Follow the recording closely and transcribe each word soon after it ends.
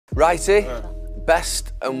Righty,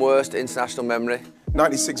 best and worst international memory?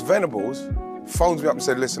 96 Venables phones me up and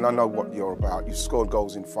said, listen, I know what you're about. You've scored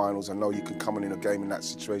goals in finals. I know you can come in a game in that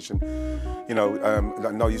situation. You know,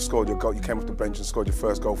 I know you scored your goal. You came off the bench and scored your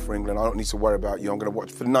first goal for England. I don't need to worry about you. I'm going to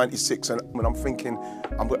watch for 96, and I'm thinking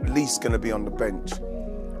I'm at least going to be on the bench.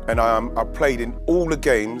 And I played in all the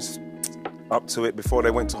games up to it before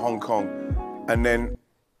they went to Hong Kong. And then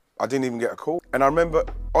I didn't even get a call. And I remember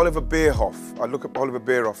Oliver Bierhoff. I look at Oliver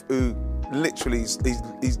Bierhoff, who literally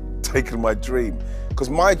he's taken my dream. Because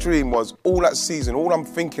my dream was, all that season, all I'm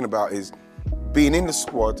thinking about is being in the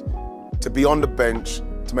squad, to be on the bench,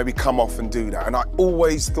 to maybe come off and do that. And I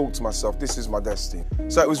always thought to myself, this is my destiny.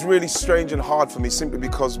 So it was really strange and hard for me, simply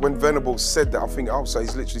because when Venables said that, I think, oh, so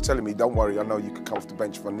he's literally telling me, don't worry, I know you can come off the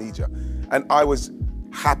bench if I need you. And I was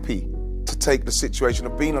happy to take the situation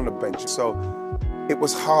of being on the bench. So it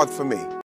was hard for me.